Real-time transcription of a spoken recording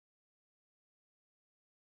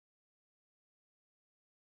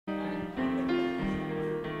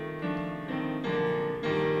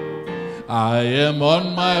I am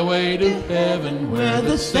on my way to heaven, where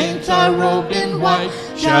the saints are robed in white,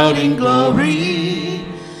 shouting glory,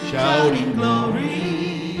 shouting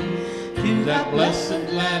glory, to that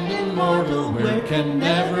blessed land immortal, where can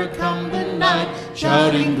never come the night,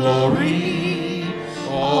 shouting glory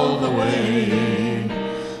all the way.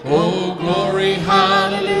 Oh, glory,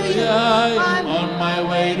 hallelujah, I'm on my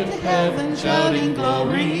way to heaven, shouting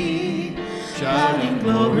glory, shouting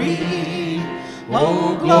glory.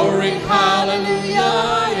 Oh, glory, hallelujah,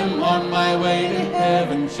 I am on my way to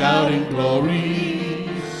heaven, shouting glory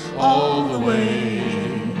all the way.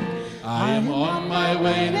 I am on my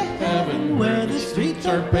way to heaven, where the streets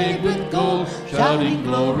are paved with gold, shouting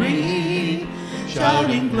glory,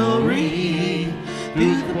 shouting glory,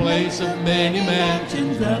 to the place of many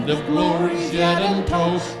mansions and of glories yet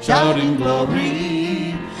untold, shouting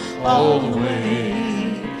glory all the way.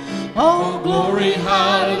 Oh, glory,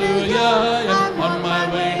 hallelujah, I'm on my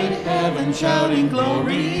way to heaven, shouting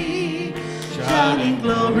glory, shouting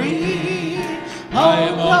glory. I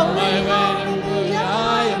am on my way, hallelujah,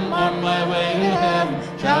 I am on my way to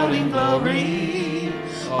heaven, shouting glory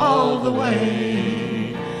all the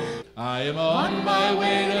way. I am on my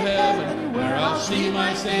way to heaven, where I'll see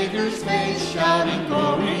my Savior's face, shouting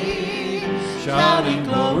glory, shouting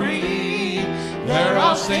glory. There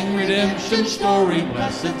I'll sing redemption story,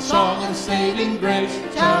 blessed song of saving grace,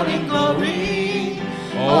 shouting glory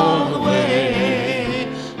all the way.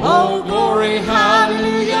 Oh, glory,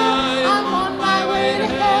 hallelujah, I'm on my way to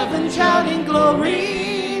heaven, shouting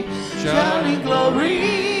glory, shouting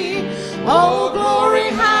glory. Oh, glory,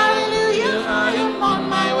 hallelujah, I am on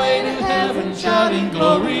my way to heaven, shouting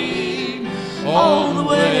glory all the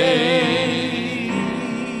way.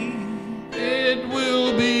 It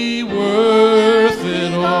will be worth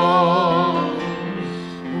it all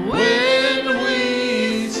when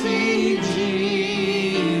we see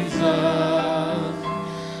Jesus.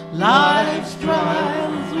 Life's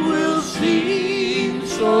trials will seem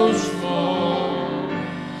so small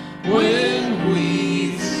when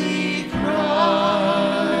we see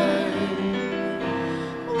Christ.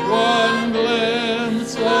 One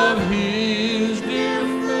glimpse of His dear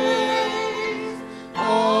face,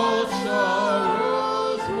 all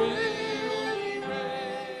sorrows will erase.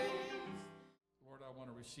 Lord, I want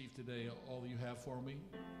to receive today all you have for me.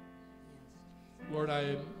 Lord, I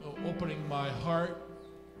am opening my heart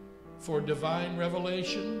for divine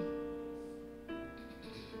revelation.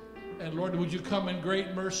 And Lord, would you come in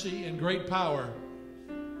great mercy and great power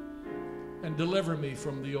and deliver me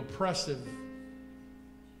from the oppressive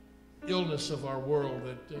illness of our world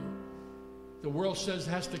that the world says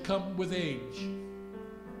has to come with age.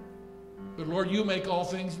 But Lord, you make all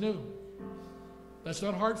things new. That's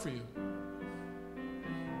not hard for you.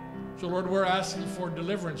 So Lord, we're asking for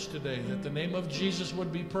deliverance today, that the name of Jesus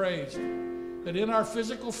would be praised, that in our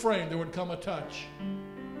physical frame there would come a touch.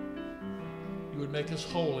 You would make us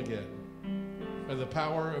whole again. By the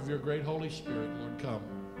power of your great Holy Spirit, Lord, come.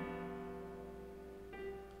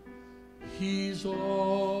 He's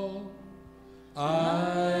all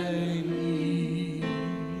I need.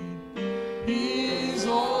 He's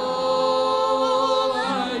all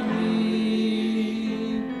I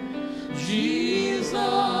need. Jesus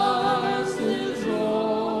is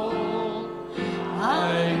all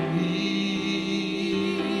I need.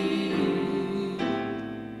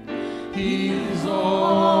 He's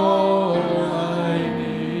all I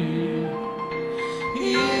need.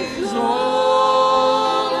 He's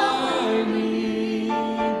all I need.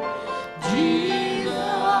 Jesus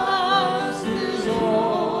is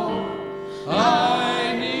all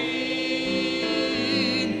I need.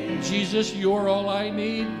 Jesus, you're all I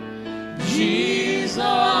need. Jesus,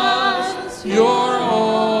 you're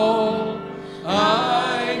all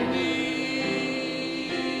I need.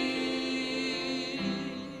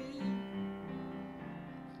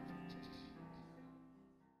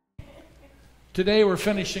 Today we're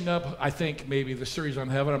finishing up, I think, maybe the series on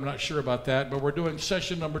heaven. I'm not sure about that, but we're doing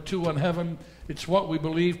session number 2 on heaven. It's What We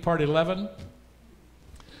Believe, part 11.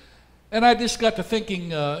 And I just got to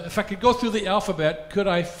thinking, if I could go through the alphabet, could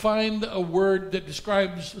I find a word that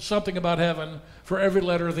describes something about heaven for every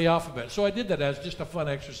letter of the alphabet? So I did that as just a fun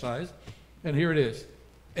exercise. And here it is.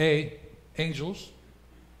 A, angels.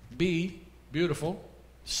 B, beautiful.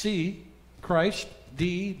 C, Christ.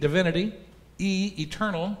 D, divinity. E,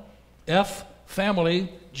 eternal. F,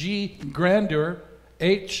 family. G, grandeur.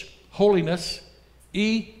 H, holiness.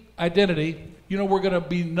 E, identity. You know, we're going to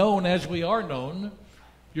be known as we are known.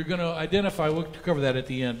 You're going to identify, we'll cover that at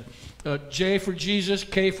the end. J for Jesus,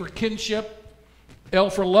 K for kinship, L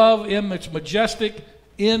for love, M, it's majestic,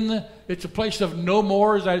 N, it's a place of no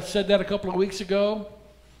more, as I said that a couple of weeks ago.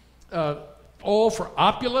 O for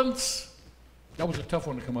opulence. That was a tough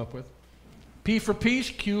one to come up with. P for peace,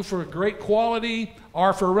 Q for great quality,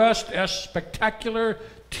 R for rest, S spectacular,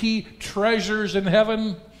 T treasures in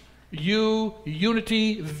heaven, U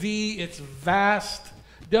unity, V it's vast,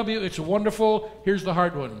 W it's wonderful. Here's the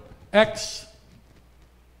hard one. X.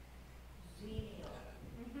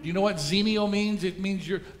 Do you know what xenio means? It means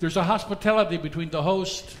there's a hospitality between the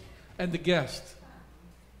host and the guest.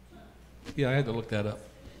 Yeah, I had to look that up.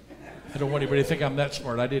 I don't want anybody to think I'm that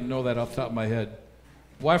smart. I didn't know that off the top of my head.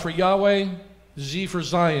 Y for Yahweh, Z for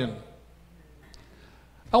Zion.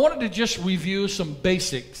 I wanted to just review some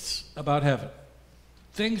basics about heaven.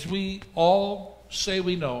 Things we all say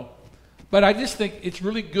we know. But I just think it's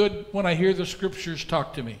really good when I hear the scriptures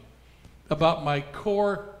talk to me about my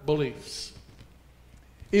core beliefs.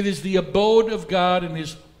 It is the abode of God in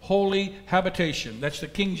his holy habitation. That's the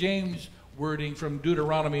King James wording from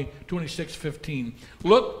Deuteronomy 26:15.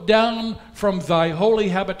 Look down from thy holy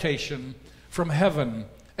habitation from heaven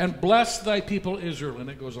and bless thy people Israel. And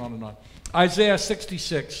it goes on and on. Isaiah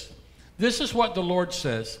 66. This is what the Lord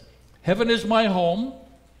says. Heaven is my home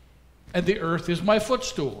and the earth is my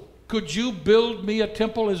footstool. Could you build me a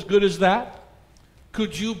temple as good as that?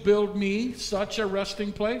 Could you build me such a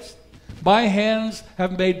resting place? My hands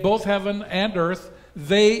have made both heaven and earth.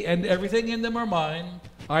 They and everything in them are mine.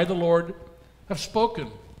 I, the Lord, have spoken.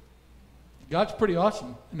 God's pretty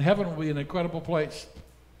awesome, and heaven will be an incredible place.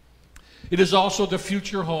 It is also the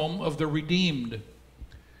future home of the redeemed.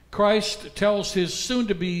 Christ tells his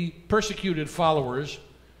soon-to-be persecuted followers,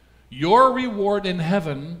 your reward in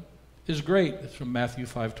heaven is great. That's from Matthew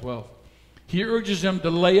 5:12. He urges them to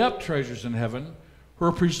lay up treasures in heaven,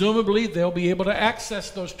 where presumably they'll be able to access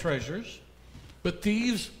those treasures, but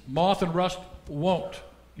thieves, moth, and rust won't.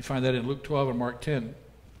 You find that in Luke 12 and Mark 10.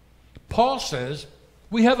 Paul says,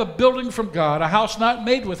 we have a building from God, a house not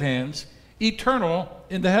made with hands, eternal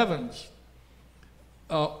in the heavens.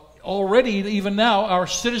 Already, even now, our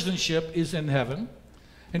citizenship is in heaven.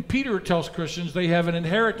 And Peter tells Christians they have an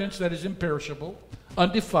inheritance that is imperishable,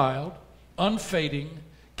 undefiled, unfading,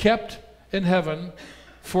 kept in heaven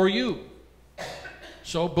for you.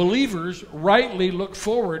 So believers rightly look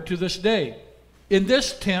forward to this day. In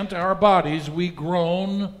this tent, our bodies, we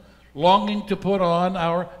groan, longing to put on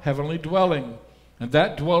our heavenly dwelling. And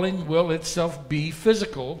that dwelling will itself be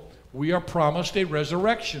physical. We are promised a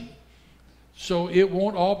resurrection. So it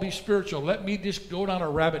won't all be spiritual. Let me just go down a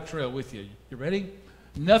rabbit trail with you. You ready?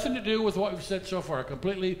 Nothing to do with what we've said so far.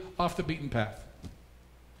 Completely off the beaten path.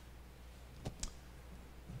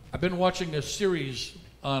 I've been watching a series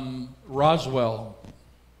on Roswell.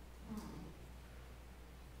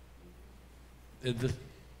 The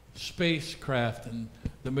spacecraft and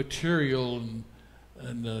the material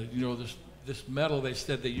and you know, this metal, they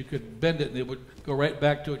said that you could bend it and it would go right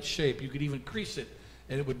back to its shape. You could even crease it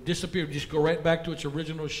and it would disappear, just go right back to its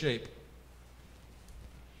original shape.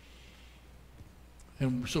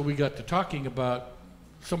 And so we got to talking about,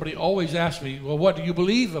 somebody always asked me, well, what do you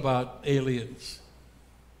believe about aliens?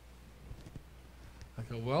 I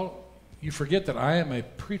go, well, you forget that I am a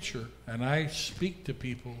preacher and I speak to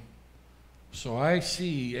people, so I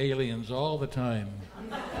see aliens all the time.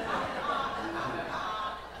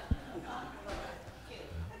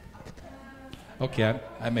 Okay,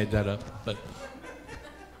 I made that up, but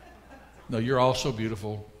no, you're all so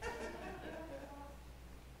beautiful.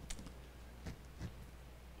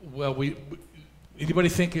 Well, anybody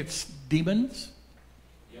think it's demons?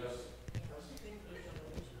 Yes.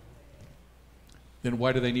 Then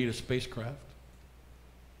why do they need a spacecraft?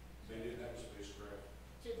 They didn't have a spacecraft.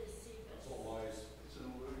 To deceive us. That's all lies. It's an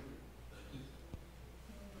illusion.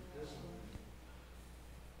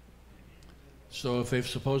 So if they've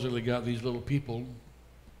supposedly got these little people,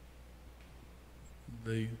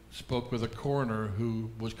 they spoke with a coroner who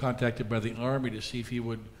was contacted by the Army to see if he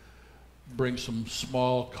would bring some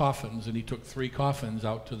small coffins, and he took 3 coffins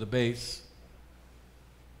out to the base,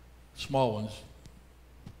 small ones,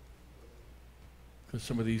 because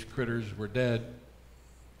some of these critters were dead,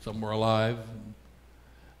 some were alive, and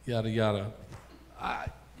yada yada.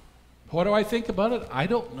 What do I think about it? I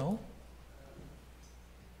don't know.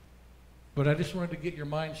 But I just wanted to get your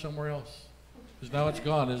mind somewhere else, because now it's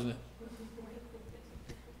gone, isn't it?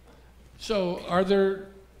 So are there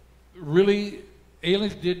really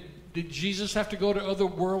aliens? Did Jesus have to go to other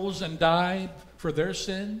worlds and die for their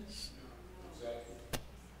sins?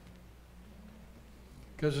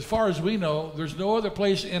 Because as far as we know, there's no other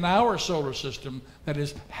place in our solar system that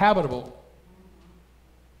is habitable.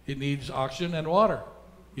 It needs oxygen and water.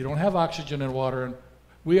 You don't have oxygen and water. And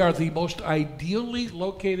we are the most ideally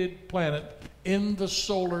located planet in the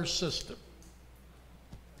solar system.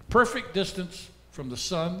 perfect distance from the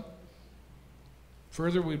sun.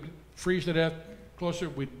 Further, we'd freeze to death. Closer,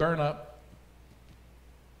 we'd burn up.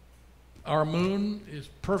 Our moon is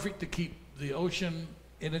perfect to keep the ocean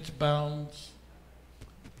in its bounds.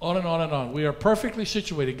 On and on and on. We are perfectly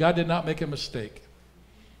situated. God did not make a mistake.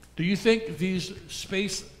 Do you think these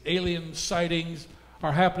space alien sightings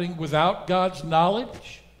are happening without God's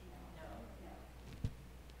knowledge?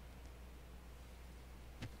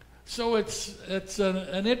 So it's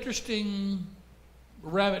an interesting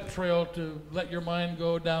rabbit trail to let your mind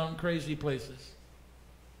go down crazy places.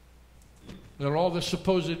 There are all the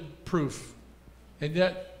supposed proof, and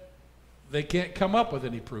yet they can't come up with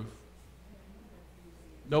any proof.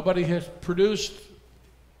 Nobody has produced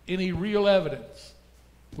any real evidence.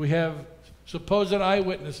 We have supposed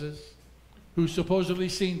eyewitnesses who supposedly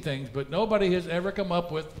seen things, but nobody has ever come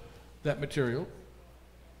up with that material.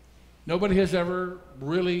 Nobody has ever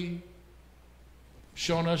really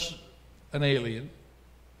shown us an alien.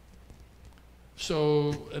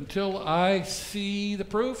 So until I see the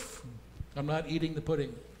proof, I'm not eating the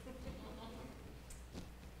pudding.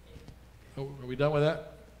 Oh, are we done with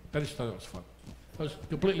that? I just thought it was fun. I was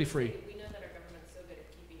completely free. We know that our government's so good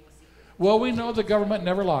at keeping a secret. Well, we know the government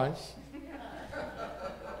never lies.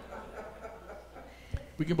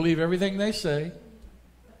 We can believe everything they say.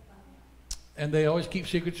 And they always keep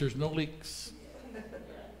secrets. There's no leaks.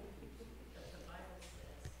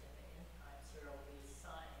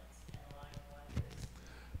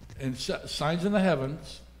 And signs in the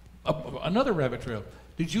heavens. Another rabbit trail.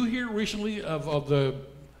 Did you hear recently of the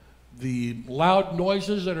loud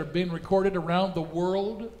noises that are being recorded around the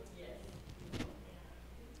world?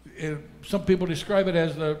 Yes. Some people describe it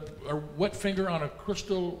as a wet finger on a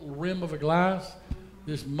crystal rim of a glass.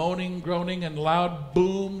 This moaning, groaning, and loud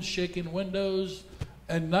booms shaking windows.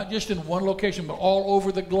 And not just in one location, but all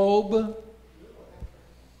over the globe.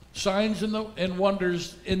 Signs and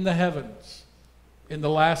wonders in the heavens in the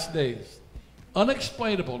last days.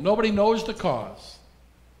 Unexplainable. Nobody knows the cause.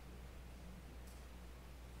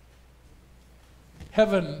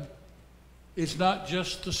 Heaven is not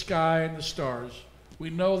just the sky and the stars. We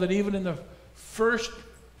know that even in the first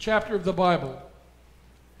chapter of the Bible,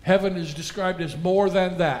 heaven is described as more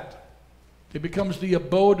than that. It becomes the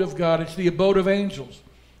abode of God. It's the abode of angels.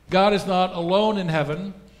 God is not alone in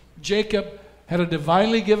heaven. Jacob had a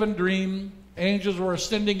divinely given dream. Angels were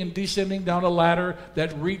ascending and descending down a ladder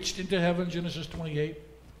that reached into heaven, Genesis 28.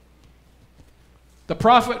 The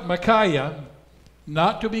prophet Micaiah,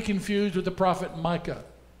 not to be confused with the prophet Micah.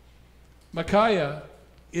 Micaiah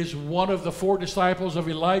is one of the 4 disciples of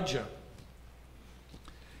Elijah.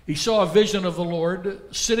 He saw a vision of the Lord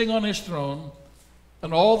sitting on his throne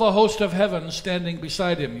and all the host of heaven standing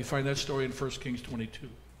beside him. You find that story in 1 Kings 22.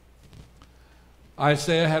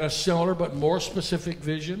 Isaiah had a similar but more specific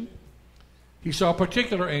vision. He saw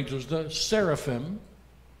particular angels, the seraphim,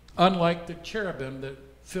 unlike the cherubim that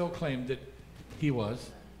Phil claimed that he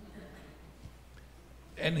was.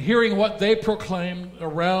 And hearing what they proclaimed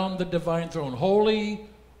around the divine throne. Holy,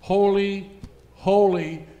 holy,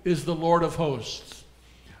 holy is the Lord of hosts.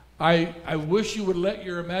 I wish you would let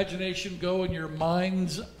your imagination go in your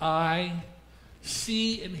mind's eye.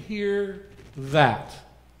 See and hear that.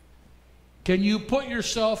 Can you put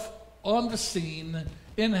yourself on the scene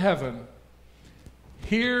in heaven?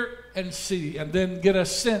 Hear and see, and then get a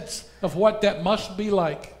sense of what that must be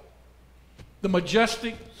like. The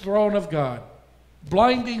majestic throne of God,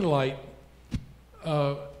 blinding light,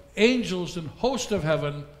 angels and hosts of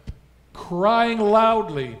heaven crying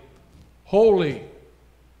loudly, holy.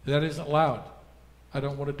 That isn't loud. I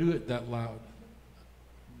don't want to do it that loud.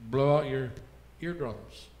 Blow out your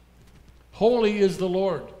eardrums. Holy is the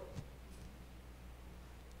Lord.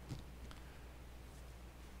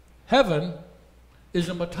 Heaven is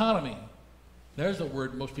a metonymy. There's a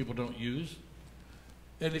word most people don't use.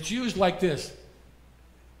 And it's used like this.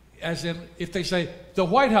 As in, if they say, the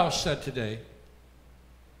White House said today,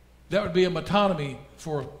 that would be a metonymy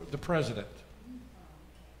for the president.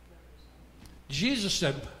 Jesus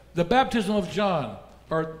said, the baptism of John,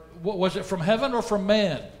 or was it from heaven or from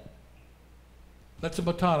man? That's a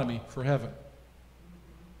metonymy for heaven.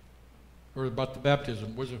 Or about the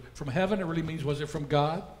baptism. Was it from heaven? It really means, was it from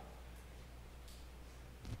God?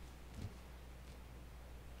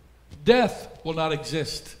 Death will not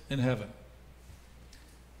exist in heaven.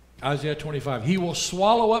 Isaiah 25. He will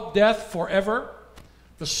swallow up death forever.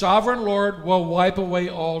 The sovereign Lord will wipe away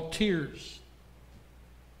all tears.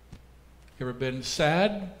 Ever been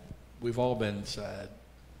sad? We've all been sad.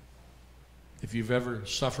 If you've ever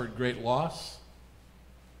suffered great loss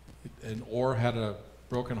or had a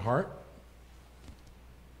broken heart,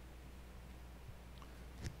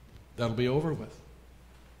 That'll be over with.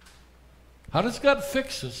 How does God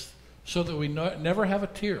fix us so that we never have a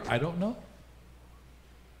tear? I don't know.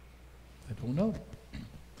 I don't know.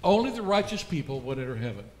 Only the righteous people would enter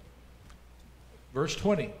heaven. Verse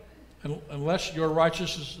 20. Unless your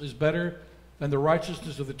righteousness is better than the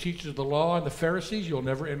righteousness of the teachers of the law and the Pharisees, you'll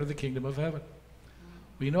never enter the kingdom of heaven.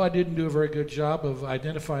 Well, you know, I didn't do a very good job of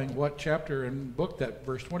identifying what chapter and book that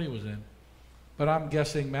verse 20 was in. But I'm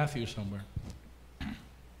guessing Matthew somewhere.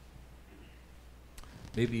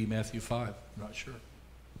 Maybe Matthew 5. I'm not sure.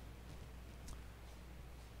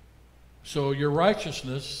 So your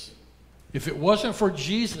righteousness, if it wasn't for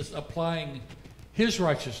Jesus applying his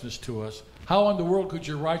righteousness to us, how in the world could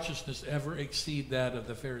your righteousness ever exceed that of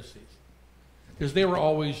the Pharisees? Because they were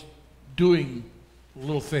always doing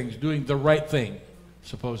little things, doing the right thing,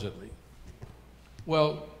 supposedly.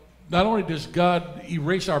 Well, not only does God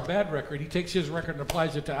erase our bad record, he takes his record and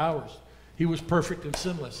applies it to ours. He was perfect and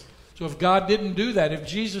sinless. So if God didn't do that, if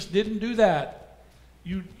Jesus didn't do that,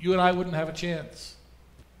 you and I wouldn't have a chance.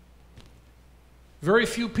 Very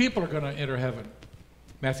few people are going to enter heaven.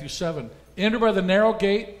 Matthew 7. Enter by the narrow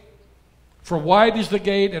gate, for wide is the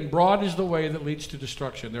gate and broad is the way that leads to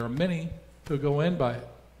destruction. There are many who go in by it.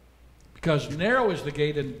 Because narrow is the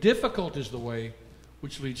gate and difficult is the way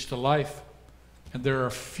which leads to life. And there are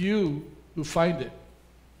few who find it.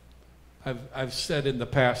 I've said in the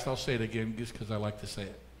past, I'll say it again just because I like to say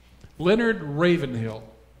it. Leonard Ravenhill,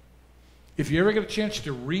 if you ever get a chance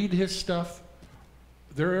to read his stuff,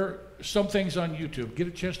 there are some things on YouTube. Get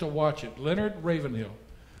a chance to watch it. Leonard Ravenhill.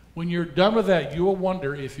 When you're done with that, you will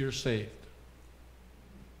wonder if you're saved.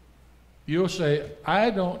 You'll say, I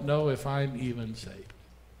don't know if I'm even saved.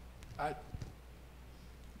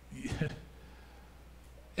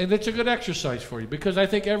 And it's a good exercise for you, because I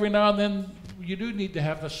think every now and then you do need to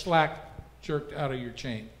have the slack jerked out of your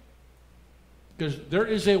chain. Because there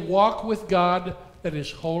is a walk with God that is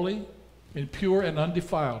holy and pure and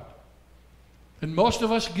undefiled. And most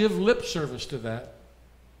of us give lip service to that.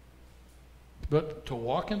 But to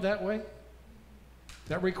walk in that way,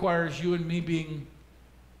 that requires you and me being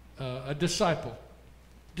a disciple,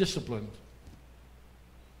 disciplined.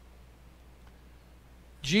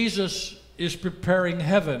 Jesus is preparing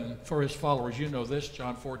heaven for his followers. You know this,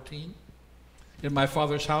 John 14. In my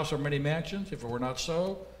Father's house are many mansions. If it were not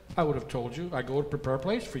so, I would have told you. I go to prepare a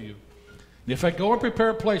place for you. And if I go and prepare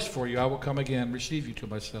a place for you, I will come again, receive you to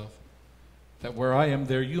myself, that where I am,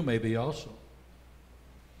 there you may be also.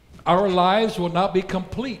 Our lives will not be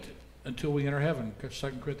complete until we enter heaven,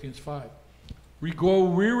 2 Corinthians 5. We grow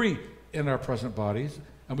weary in our present bodies,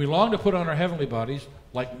 and we long to put on our heavenly bodies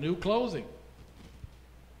like new clothing.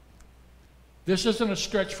 This isn't a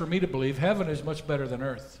stretch for me to believe. Heaven is much better than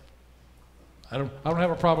earth. I don't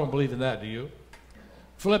have a problem believing that, do you?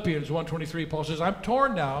 Philippians 1:23, Paul says, I'm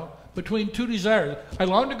torn now between two desires. I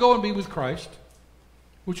long to go and be with Christ,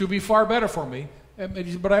 which would be far better for me,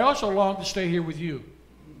 but I also long to stay here with you.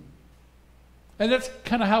 And that's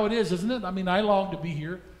kind of how it is, isn't it? I mean, I long to be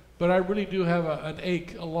here, but I really do have an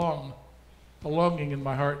ache, a longing in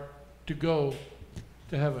my heart to go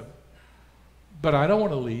to heaven. But I don't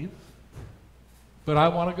want to leave. But I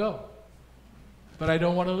want to go. But I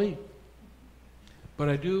don't want to leave. But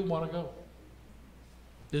I do want to go.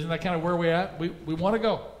 Isn't that kind of where we're at? We want to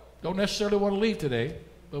go. Don't necessarily want to leave today,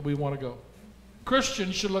 but we want to go.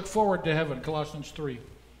 Christians should look forward to heaven, Colossians 3.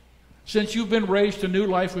 Since you've been raised to new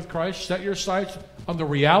life with Christ, set your sights on the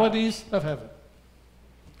realities of heaven,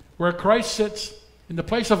 where Christ sits in the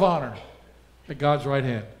place of honor at God's right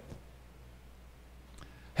hand.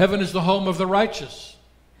 Heaven is the home of the righteous.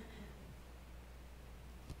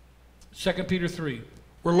 2 Peter 3.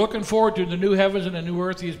 We're looking forward to the new heavens and the new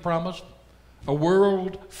earth he has promised, a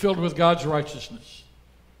world filled with God's righteousness.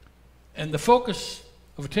 And the focus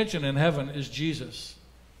of attention in heaven is Jesus.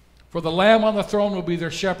 For the Lamb on the throne will be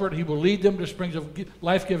their shepherd. He will lead them to springs of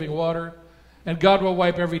life-giving water, and God will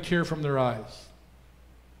wipe every tear from their eyes.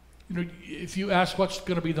 You know, if you ask what's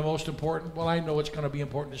going to be the most important, well, I know it's going to be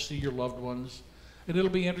important to see your loved ones. And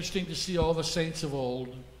it'll be interesting to see all the saints of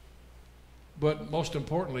old. But most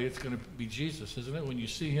importantly, it's going to be Jesus, isn't it? When you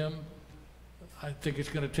see him, I think it's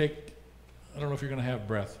going to take, I don't know if you're going to have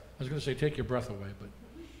breath. I was going to say take your breath away, but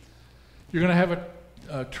you're going to have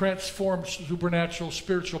a transformed, supernatural,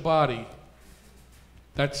 spiritual body.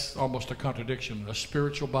 That's almost a contradiction. A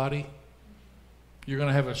spiritual body. You're going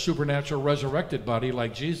to have a supernatural, resurrected body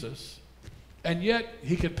like Jesus. And yet,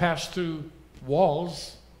 he could pass through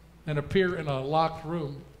walls and appear in a locked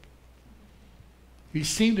room. He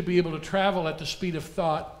seemed to be able to travel at the speed of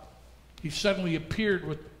thought. He suddenly appeared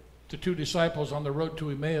with the two disciples on the road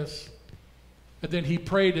to Emmaus. And then he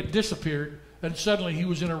prayed and disappeared. And suddenly he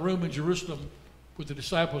was in a room in Jerusalem with the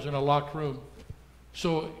disciples in a locked room.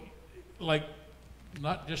 So, like,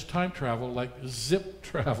 not just time travel, like zip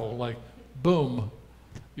travel, like boom,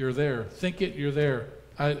 you're there. Think it, you're there.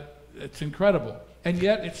 It's incredible. And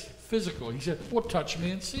yet it's physical. He said, well, touch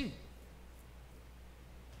me and see.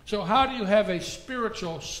 So how do you have a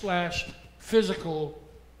spiritual / physical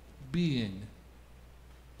being?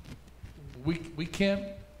 We can't,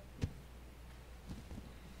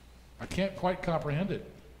 I can't quite comprehend it.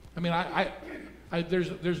 I mean,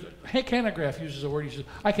 there's Hank Hanegraaff uses a word. He says,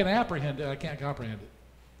 I can apprehend it, I can't comprehend it.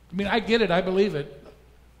 I mean, I get it, I believe it.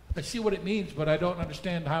 I see what it means, but I don't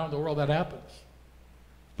understand how in the world that happens.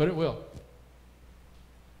 But it will.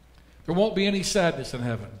 There won't be any sadness in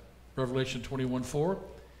heaven. Revelation 21:4.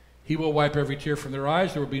 He will wipe every tear from their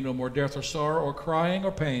eyes. There will be no more death or sorrow or crying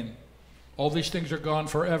or pain. All these things are gone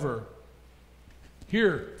forever.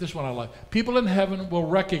 Here, this one I like. People in heaven will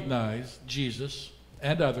recognize Jesus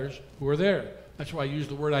and others who are there. That's why I used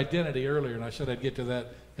the word identity earlier, and I said I'd get to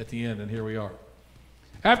that at the end, and here we are.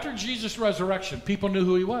 After Jesus' resurrection, people knew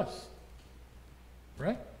who he was.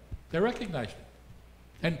 Right? They recognized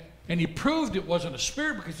him. And he proved it wasn't a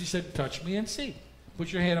spirit because he said, touch me and see.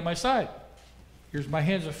 Put your hand on my side. Here's my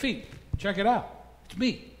hands and feet. Check it out. It's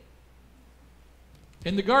me.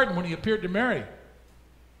 In the garden when he appeared to Mary.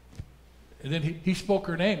 And then he spoke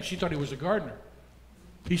her name. She thought he was a gardener.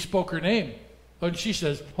 He spoke her name. And she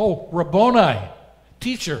says, oh, Rabboni,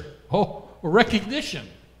 teacher. Oh, recognition.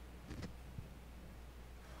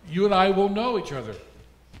 You and I will know each other.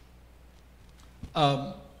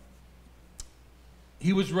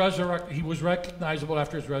 He was recognizable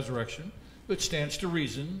after his resurrection. It stands to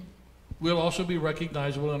reason we'll also be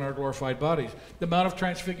recognizable in our glorified bodies. The Mount of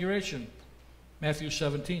Transfiguration, Matthew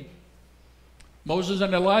 17. Moses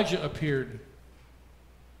and Elijah appeared.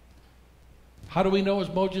 How do we know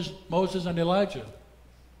it's Moses and Elijah?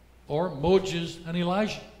 Or Moses and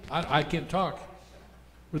Elijah? I can't talk.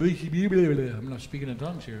 I'm not speaking in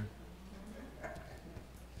tongues here.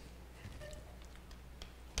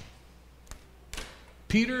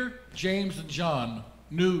 Peter, James, and John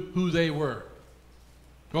knew who they were.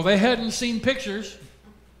 Well, they hadn't seen pictures.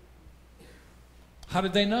 How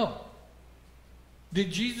did they know?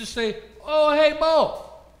 Did Jesus say, oh, hey, Mo.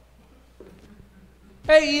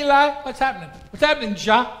 Hey, Eli, what's happening? What's happening,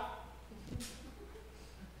 Ja?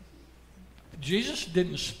 Jesus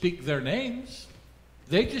didn't speak their names.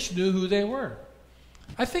 They just knew who they were.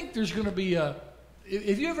 I think there's going to be a...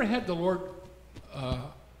 If you ever had the Lord,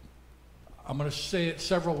 I'm going to say it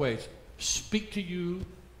several ways, speak to you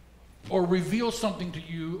or reveal something to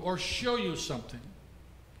you or show you something.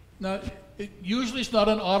 Now, usually it's not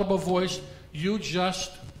an audible voice. You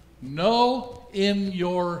just know in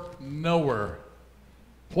your knower.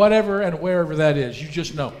 Whatever and wherever that is, you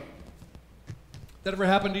just know. That ever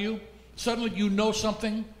happened to you? Suddenly you know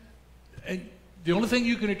something, and the only thing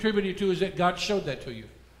you can attribute it to is that God showed that to you.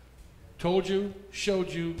 Told you,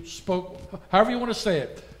 showed you, spoke, however you want to say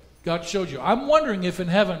it. God showed you. I'm wondering if in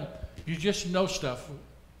heaven you just know stuff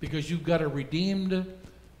because you've got a redeemed,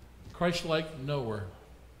 Christ-like knower.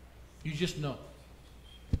 You just know.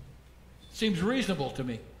 Seems reasonable to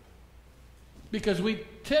me. Because we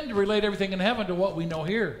tend to relate everything in heaven to what we know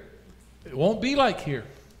here. It won't be like here.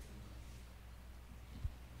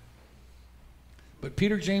 But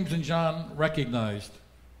Peter, James, and John recognized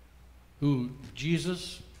who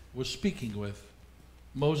Jesus was speaking with,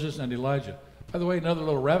 Moses and Elijah. By the way, another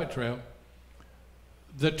little rabbit trail.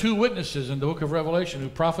 The two witnesses in the book of Revelation who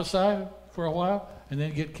prophesy for a while and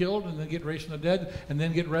then get killed and then get raised from the dead and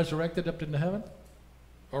then get resurrected up into heaven,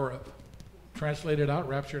 or translated out,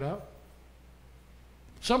 raptured out.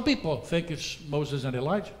 Some people think it's Moses and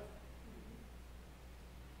Elijah.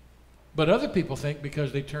 But other people think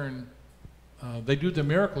because they do the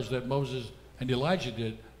miracles that Moses and Elijah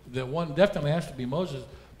did, that one definitely has to be Moses,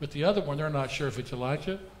 but the other one, they're not sure if it's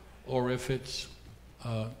Elijah or if it's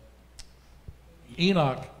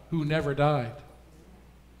Enoch, who never died.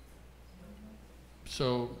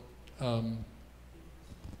 So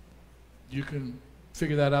you can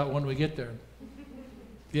figure that out when we get there.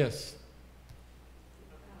 Yes?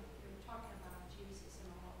 You're talking about Jesus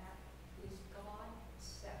and all that. Is God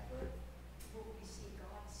separate? Will we see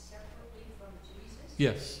God separately from Jesus?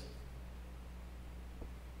 Yes.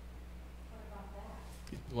 What about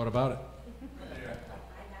that? What about it?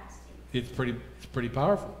 I'm asking. It's pretty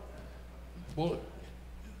powerful. Well,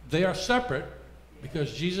 they are separate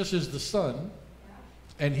because Jesus is the Son,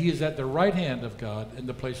 and he is at the right hand of God in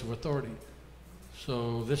the place of authority.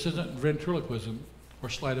 So this isn't ventriloquism or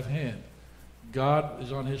sleight of hand. God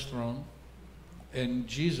is on his throne, and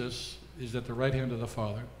Jesus is at the right hand of the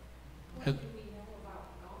Father. What And do we know about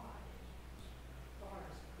God? As far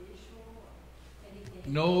as visual or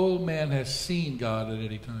anything? no man has seen God at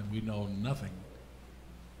any time. We know nothing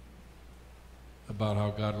about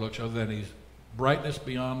how God looks other than He's brightness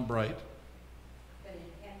beyond bright. But in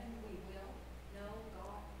heaven we will know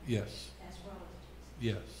God Yes, as well as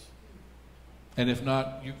Jesus. yes. And if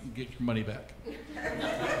not, you can get your money back.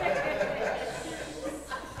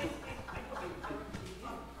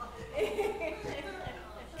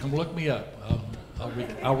 Come look me up.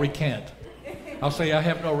 I'll recant. I'll say I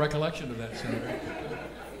have no recollection of that, Senator.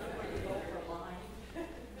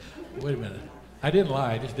 Wait a minute. I didn't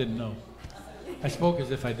lie. I just didn't know. I spoke as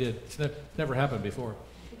if I did. It's never happened before.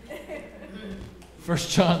 1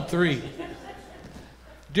 John 3.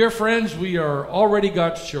 Dear friends, we are already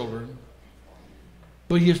God's children,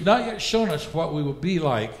 but He has not yet shown us what we will be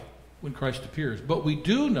like when Christ appears. But we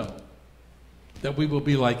do know that we will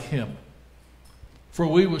be like Him, for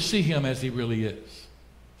we will see Him as He really is.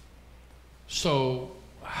 So,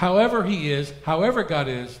 however He is, however God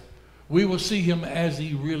is, we will see Him as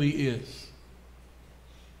He really is.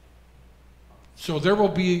 So there will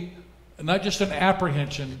be not just an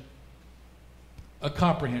apprehension, a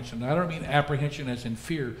comprehension. I don't mean apprehension as in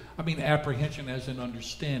fear. I mean apprehension as in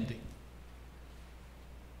understanding.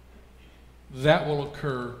 That will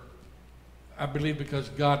occur, I believe, because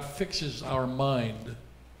God fixes our mind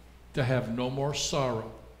to have no more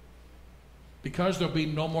sorrow. Because there'll be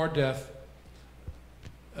no more death.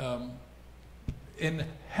 In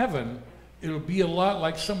heaven, it'll be a lot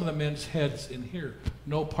like some of the men's heads in here.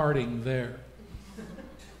 No parting there.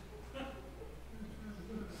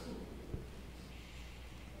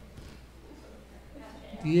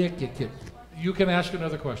 You can ask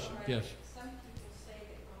another question. Yes. Some people say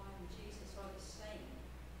that God and Jesus are the same.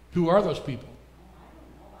 Who are those people? Oh, I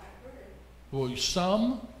don't know. I heard it. Well,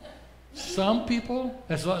 some people,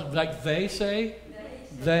 that's like they say,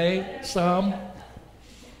 some,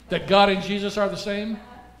 that God and Jesus are the same.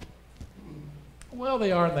 Well,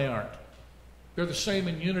 they are and they aren't. They're the same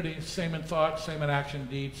in unity, same in thought, same in action,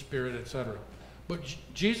 deed, spirit, etc. But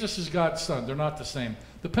Jesus is God's Son. They're not the same.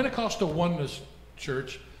 The Pentecostal Oneness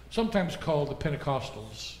Church, sometimes called the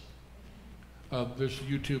Pentecostals. There's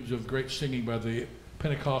YouTubes of great singing by the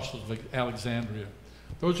Pentecostals like Alexandria.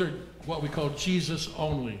 Those are what we call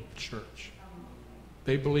Jesus-only church.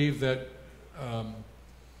 They believe that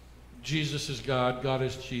Jesus is God, God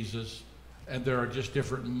is Jesus, and there are just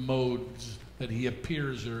different modes that He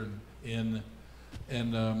appears in,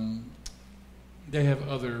 and they have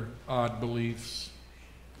other odd beliefs.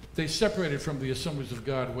 They separated from the Assemblies of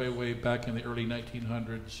God way back in the early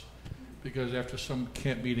 1900s because after some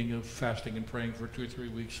camp meeting of fasting and praying for 2 or 3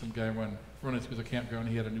 weeks, some guy running through the campground,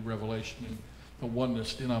 he had a new revelation, and the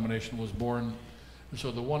Oneness denomination was born. And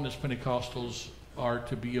so the Oneness Pentecostals are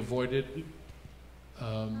to be avoided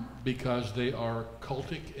because they are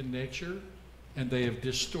cultic in nature, and they have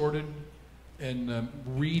distorted and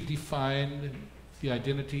redefined the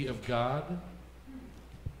identity of God.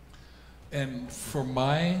 And for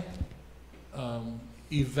my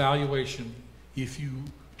evaluation, if you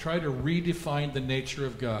try to redefine the nature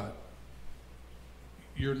of God,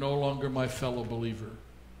 you're no longer my fellow believer.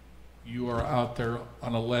 You are out there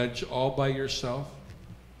on a ledge all by yourself.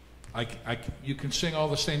 You can sing all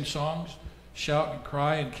the same songs, shout and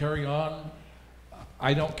cry and carry on.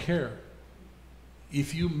 I don't care.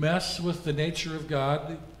 If you mess with the nature of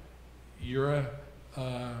God, you're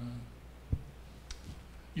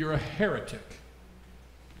a heretic.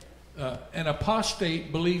 An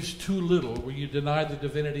apostate believes too little, where you deny the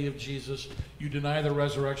divinity of Jesus, you deny the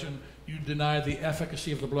resurrection, you deny the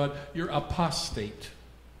efficacy of the blood. You're apostate.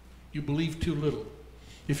 You believe too little.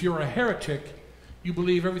 If you're a heretic, you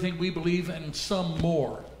believe everything we believe and some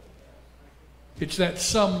more. It's that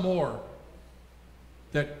some more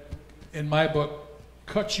that, in my book,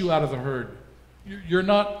 cuts you out of the herd. You're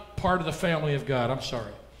not part of the family of God. I'm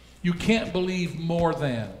sorry. You can't believe more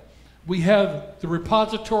than. We have the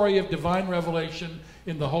repository of divine revelation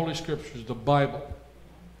in the Holy Scriptures, the Bible.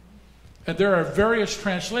 And there are various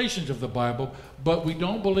translations of the Bible, but we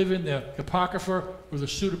don't believe in the Apocrypha or the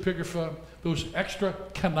Pseudepigrapha, those extra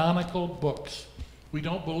canonical books. We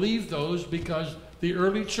don't believe those because the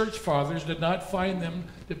early church fathers did not find them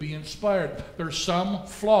to be inspired. There's some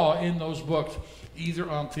flaw in those books, either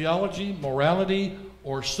on theology, morality,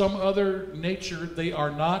 or some other nature. They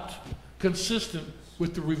are not consistent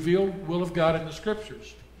with the revealed will of God in the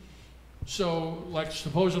Scriptures. So, like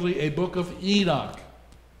supposedly a book of Enoch.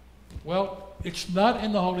 Well, it's not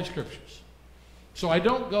in the Holy Scriptures. So I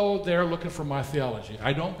don't go there looking for my theology.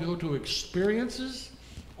 I don't go to experiences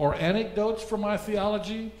or anecdotes for my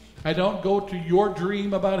theology. I don't go to your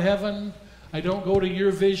dream about heaven. I don't go to your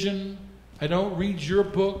vision. I don't read your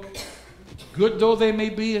book. Good though they may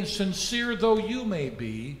be and sincere though you may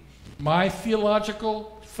be, my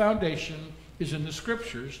theological foundation is in the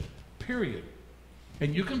Scriptures, period.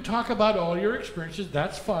 And you can talk about all your experiences,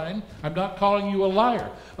 that's fine. I'm not calling you a liar.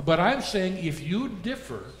 But I'm saying if you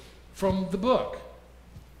differ from the book,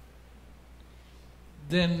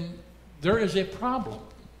 then there is a problem.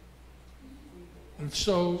 And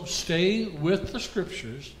so stay with the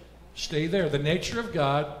Scriptures. Stay there. The nature of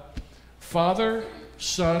God, Father,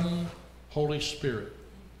 Son, Holy Spirit.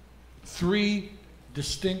 3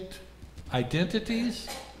 distinct identities,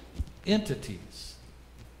 entities.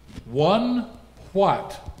 1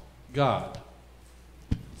 what? God.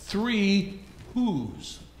 3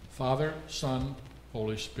 whose? Father, Son,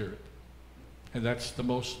 Holy Spirit. And that's the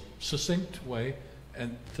most succinct way.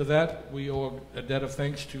 And to that we owe a debt of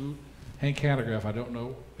thanks to Hank Hanegraaff. I don't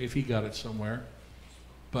know if he got it somewhere.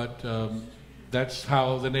 But that's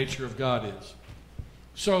how the nature of God is.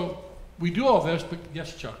 So we do all this, but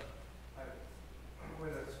yes, Chuck.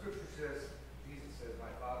 When the Scripture says, Jesus says, my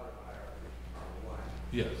Father and I are one.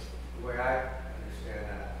 Yes. The way I understand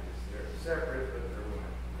that is they're separate, but they're one.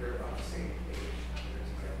 They're on the same page.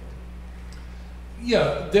 They're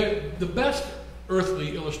together. Yeah, the best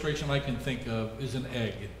earthly illustration I can think of is an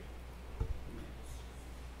egg.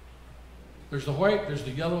 There's the white, there's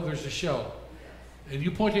the yellow, there's the shell. And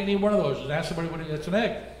you point to any one of those and ask somebody what it's an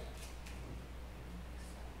egg.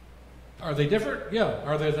 Are they different? Yeah.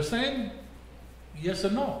 Are they the same? Yes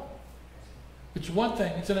and no. It's one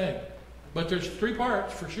thing, it's an egg. But there's 3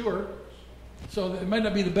 parts for sure. So it might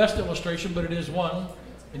not be the best illustration, but it is one.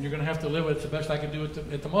 And you're going to have to live with it. It's the best I can do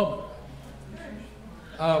at the moment.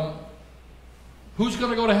 Who's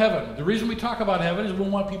going to go to heaven? The reason we talk about heaven is we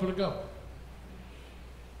want people to go.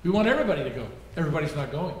 We want everybody to go. Everybody's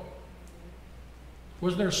not going.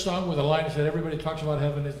 Wasn't there a song with a line that said everybody talks about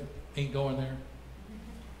heaven ain't going there?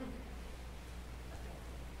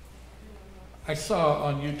 I saw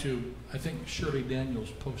on YouTube, I think Shirley Daniels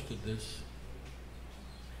posted this.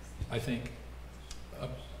 I think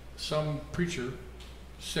some preacher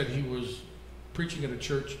said he was preaching at a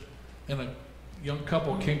church and a young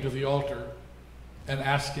couple came to the altar and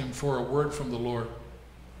asked him for a word from the Lord.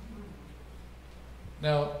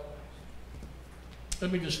 Now,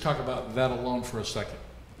 let me just talk about that alone for a second.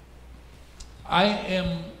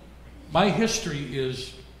 My history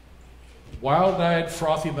is wild-eyed,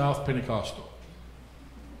 frothy-mouthed Pentecostal.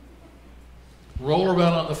 Roll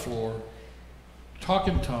around on the floor, talk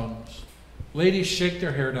in tongues, ladies shake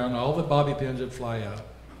their hair down, all the bobby pins that fly out.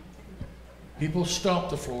 People stomp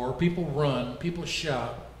the floor, people run, people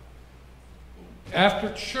shout.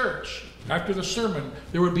 After church, after the sermon,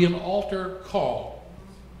 there would be an altar call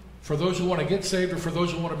for those who want to get saved or for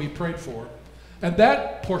those who want to be prayed for. And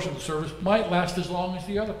that portion of the service might last as long as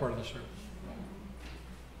the other part of the service.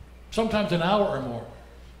 Sometimes an hour or more.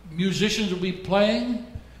 Musicians will be playing.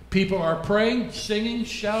 People are praying, singing,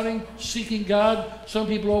 shouting, seeking God. Some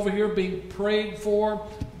people over here being prayed for,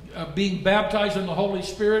 being baptized in the Holy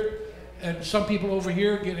Spirit. And some people over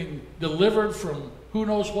here getting delivered from who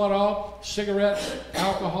knows what all, cigarettes,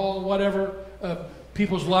 alcohol, whatever.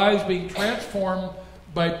 People's lives being transformed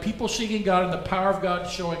by people seeking God and the power of God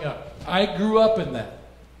showing up. I grew up in that.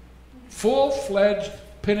 Full-fledged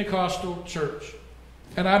Pentecostal church.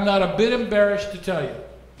 And I'm not a bit embarrassed to tell you,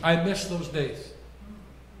 I miss those days.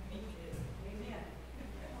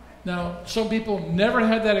 Now, some people never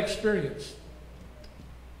had that experience.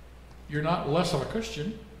 You're not less of a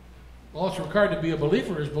Christian. All it's required to be a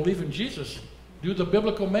believer is believe in Jesus. Do the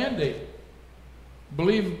biblical mandate.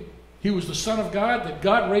 Believe he was the Son of God, that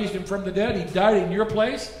God raised him from the dead. He died in your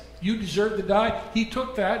place. You deserved to die. He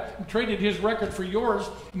took that and traded his record for yours.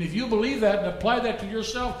 And if you believe that and apply that to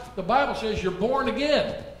yourself, the Bible says you're born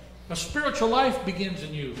again. A spiritual life begins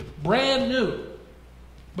in you, brand new.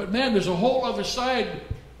 But man, there's a whole other side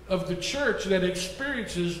of the church that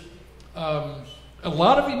experiences a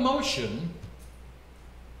lot of emotion.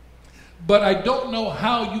 But I don't know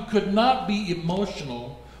how you could not be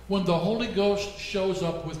emotional when the Holy Ghost shows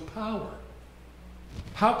up with power.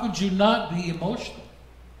 How could you not be emotional?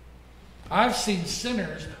 I've seen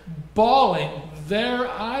sinners bawling their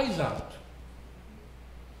eyes out.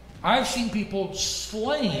 I've seen people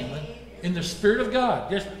slain in the Spirit of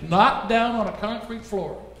God, just knocked down on a concrete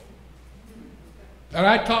floor. And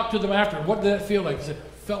I talked to them after. What did that feel like? They said, it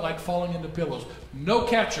felt like falling into pillows. No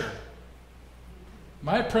catcher.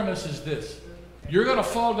 My premise is this. You're going to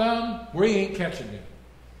fall down where he ain't catching you.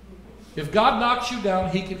 If God knocks you down,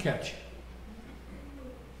 he can catch you.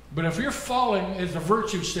 But if you're falling as a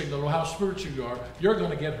virtue signal of how spiritual you are, you're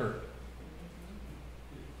going to get hurt.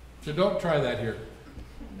 So don't try that here.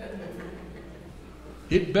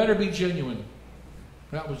 It better be genuine.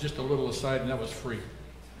 That was just a little aside, and that was free.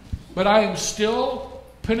 But I am still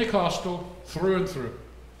Pentecostal through and through.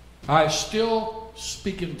 I still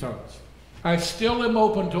speak in tongues. I still am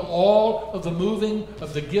open to all of the moving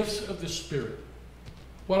of the gifts of the Spirit.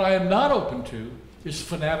 What I am not open to is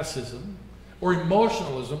fanaticism or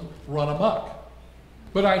emotionalism run amok.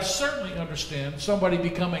 But I certainly understand somebody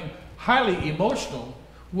becoming highly emotional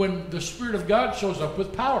when the Spirit of God shows up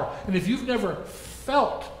with power. And if you've never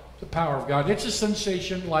felt the power of God, it's a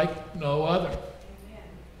sensation like no other.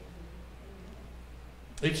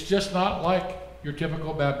 It's just not like your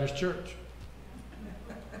typical Baptist church.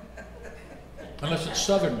 Unless it's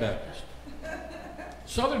Southern Baptist.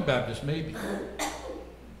 Southern Baptist, maybe.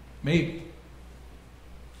 Maybe.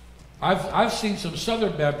 I've seen some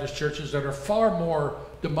Southern Baptist churches that are far more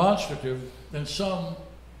demonstrative than some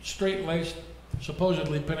straight-laced,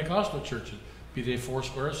 supposedly Pentecostal churches, be they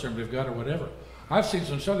Foursquare, Assembly of God, or whatever. I've seen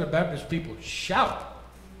some Southern Baptist people shout,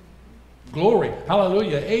 glory,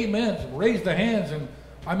 hallelujah, amen, raise the hands, and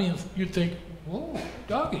I mean, you'd think, whoa,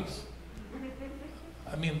 doggies.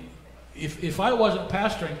 I mean, if I wasn't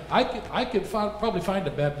pastoring, I could probably find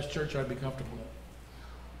a Baptist church I'd be comfortable in.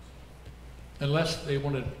 Unless they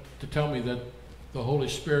wanted to tell me that the Holy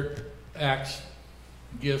Spirit acts,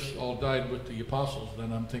 gifts all died with the apostles,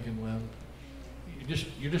 then I'm thinking, well,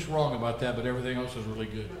 you're just wrong about that, but everything else is really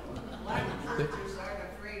good. A lot of churches aren't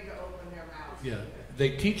afraid to open their mouths. Yeah, they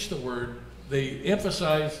teach the word, they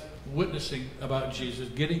emphasize witnessing about Jesus,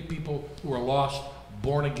 getting people who are lost,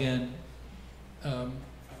 born again.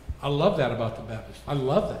 I love that about the Baptists. I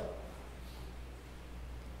love that.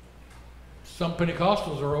 Some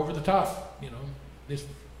Pentecostals are over the top, you know.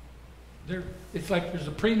 It's like there's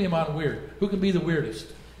a premium on weird. Who can be the weirdest?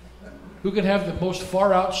 Who can have the most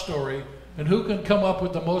far out story? And who can come up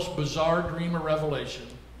with the most bizarre dream or revelation?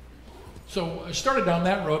 So I started down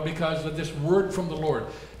that road because of this word from the Lord.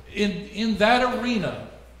 In that arena,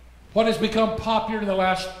 what has become popular in the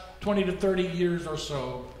last 20 to 30 years or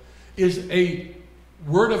so is a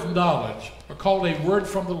word of knowledge, or called a word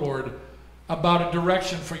from the Lord, about a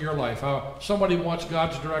direction for your life. How somebody wants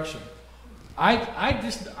God's direction.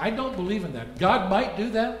 I don't believe in that. God might do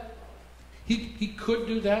that. He could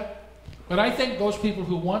do that. But I think those people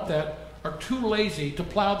who want that are too lazy to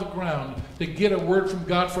plow the ground to get a word from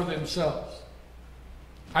God for themselves.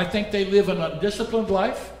 I think they live an undisciplined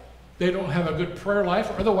life. They don't have a good prayer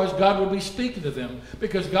life, or otherwise God would be speaking to them.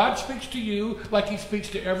 Because God speaks to you like he speaks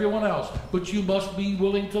to everyone else. But you must be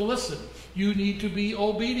willing to listen. You need to be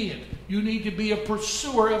obedient. You need to be a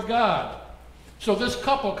pursuer of God. So this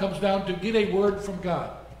couple comes down to get a word from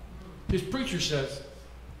God. His preacher says,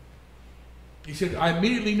 he said, I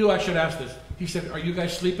immediately knew I should ask this. He said, are you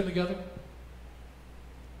guys sleeping together?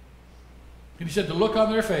 And he said, the look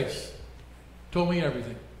on their face told me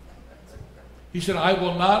everything. He said, I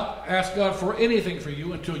will not ask God for anything for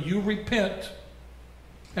you until you repent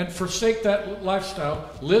and forsake that lifestyle,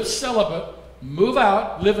 live celibate, move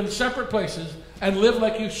out, live in separate places, and live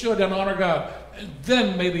like you should and honor God. And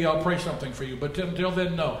then maybe I'll pray something for you. But until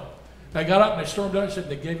then, no. I got up and I stormed out and said,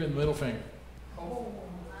 they gave you the middle finger.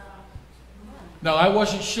 Now, I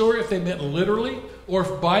wasn't sure if they meant literally or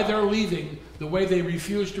if by their leaving, the way they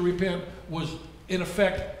refused to repent was, in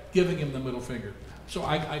effect, giving him the middle finger. So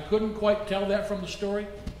I couldn't quite tell that from the story.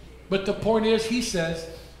 But the point is, he says,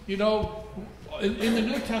 you know, in the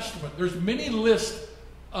New Testament, there's many lists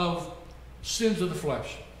of sins of the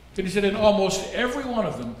flesh. And he said in almost every one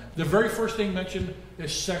of them, the very first thing mentioned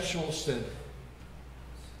is sexual sin.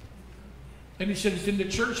 And he said it's in the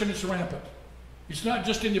church and it's rampant. It's not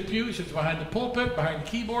just in the pew. He said it's behind the pulpit, behind the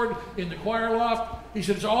keyboard, in the choir loft. He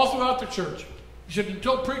said it's all throughout the church. He said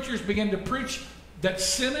until preachers begin to preach that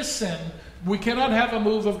sin is sin, we cannot have a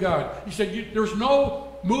move of God. He said there's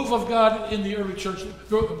no move of God in the early church.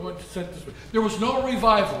 There was no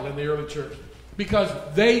revival in the early church because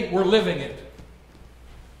they were living it.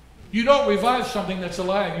 You don't revive something that's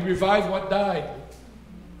alive. You revive what died.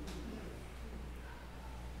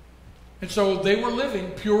 And so they were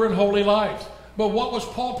living pure and holy lives. But what was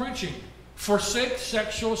Paul preaching? Forsake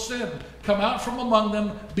sexual sin. Come out from among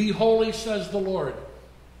them. Be holy, says the Lord.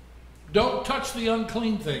 Don't touch the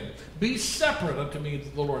unclean thing. Be separate unto me,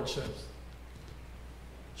 the Lord says.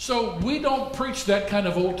 So we don't preach that kind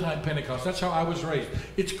of old-time Pentecost. That's how I was raised.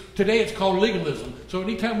 Today it's called legalism. So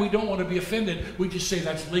anytime we don't want to be offended, we just say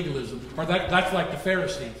that's legalism. Or that's like the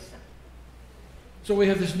Pharisees. So we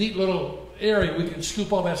have this neat little area we can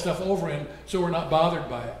scoop all that stuff over in so we're not bothered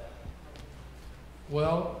by it.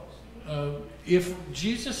 Well, if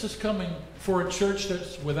Jesus is coming for a church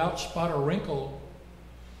that's without spot or wrinkle,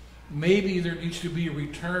 maybe there needs to be a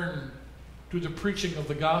return to the preaching of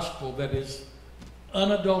the gospel that is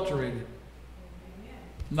unadulterated,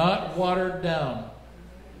 not watered down.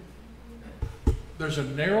 There's a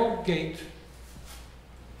narrow gate,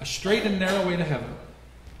 a straight and narrow way to heaven,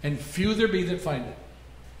 and few there be that find it.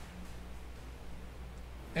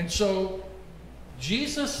 And so,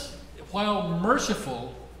 Jesus, while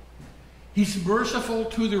merciful, he's merciful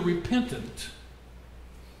to the repentant.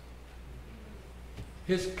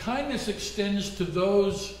 His kindness extends to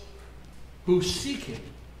those who seek him.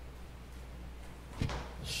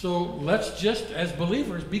 So let's just, as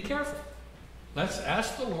believers, be careful. Let's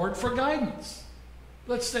ask the Lord for guidance.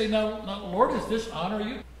 Let's say, now, Lord, does this honor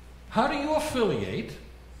you? How do you affiliate?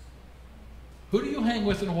 Who do you hang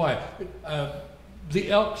with and why? The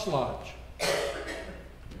Elks Lodge.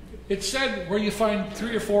 It said where you find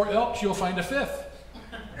 3 or 4 elks, you'll find a 5th.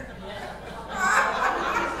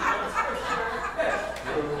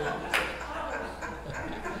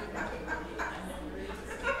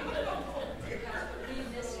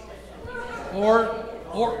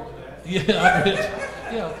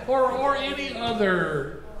 Or any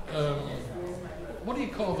other, what do you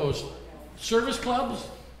call those? Service clubs?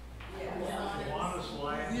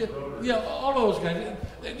 Yeah, all those guys.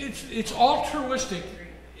 It's altruistic.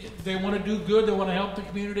 They want to do good. They want to help the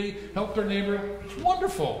community, help their neighbor. It's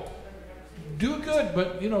wonderful. Do good,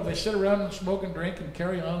 but they sit around and smoke and drink and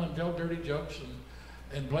carry on and tell dirty jokes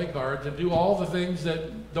and play cards and do all the things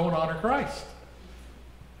that don't honor Christ.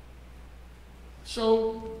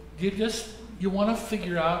 So you want to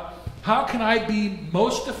figure out, how can I be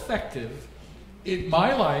most effective in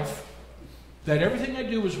my life that everything I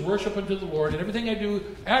do is worship unto the Lord, and everything I do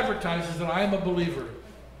advertises that I am a believer.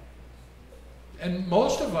 And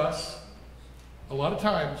most of us, a lot of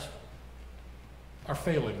times, are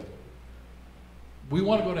failing. We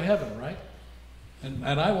want to go to heaven, right? And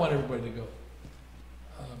I want everybody to go.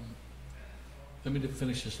 Let me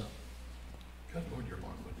finish this up. Good Lord, you're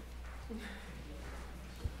long-winded.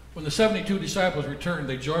 When the 72 disciples returned,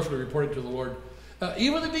 they joyfully reported to the Lord,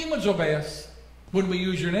 even the demons obey us when we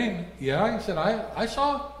use your name. Yeah, he said, I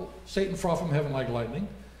saw Satan fall from heaven like lightning.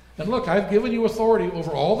 And look, I've given you authority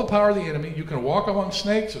over all the power of the enemy. You can walk among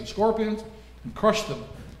snakes and scorpions and crush them.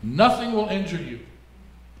 Nothing will injure you.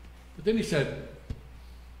 But then he said,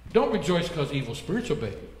 don't rejoice because evil spirits obey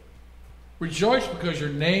you. Rejoice because your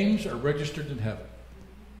names are registered in heaven.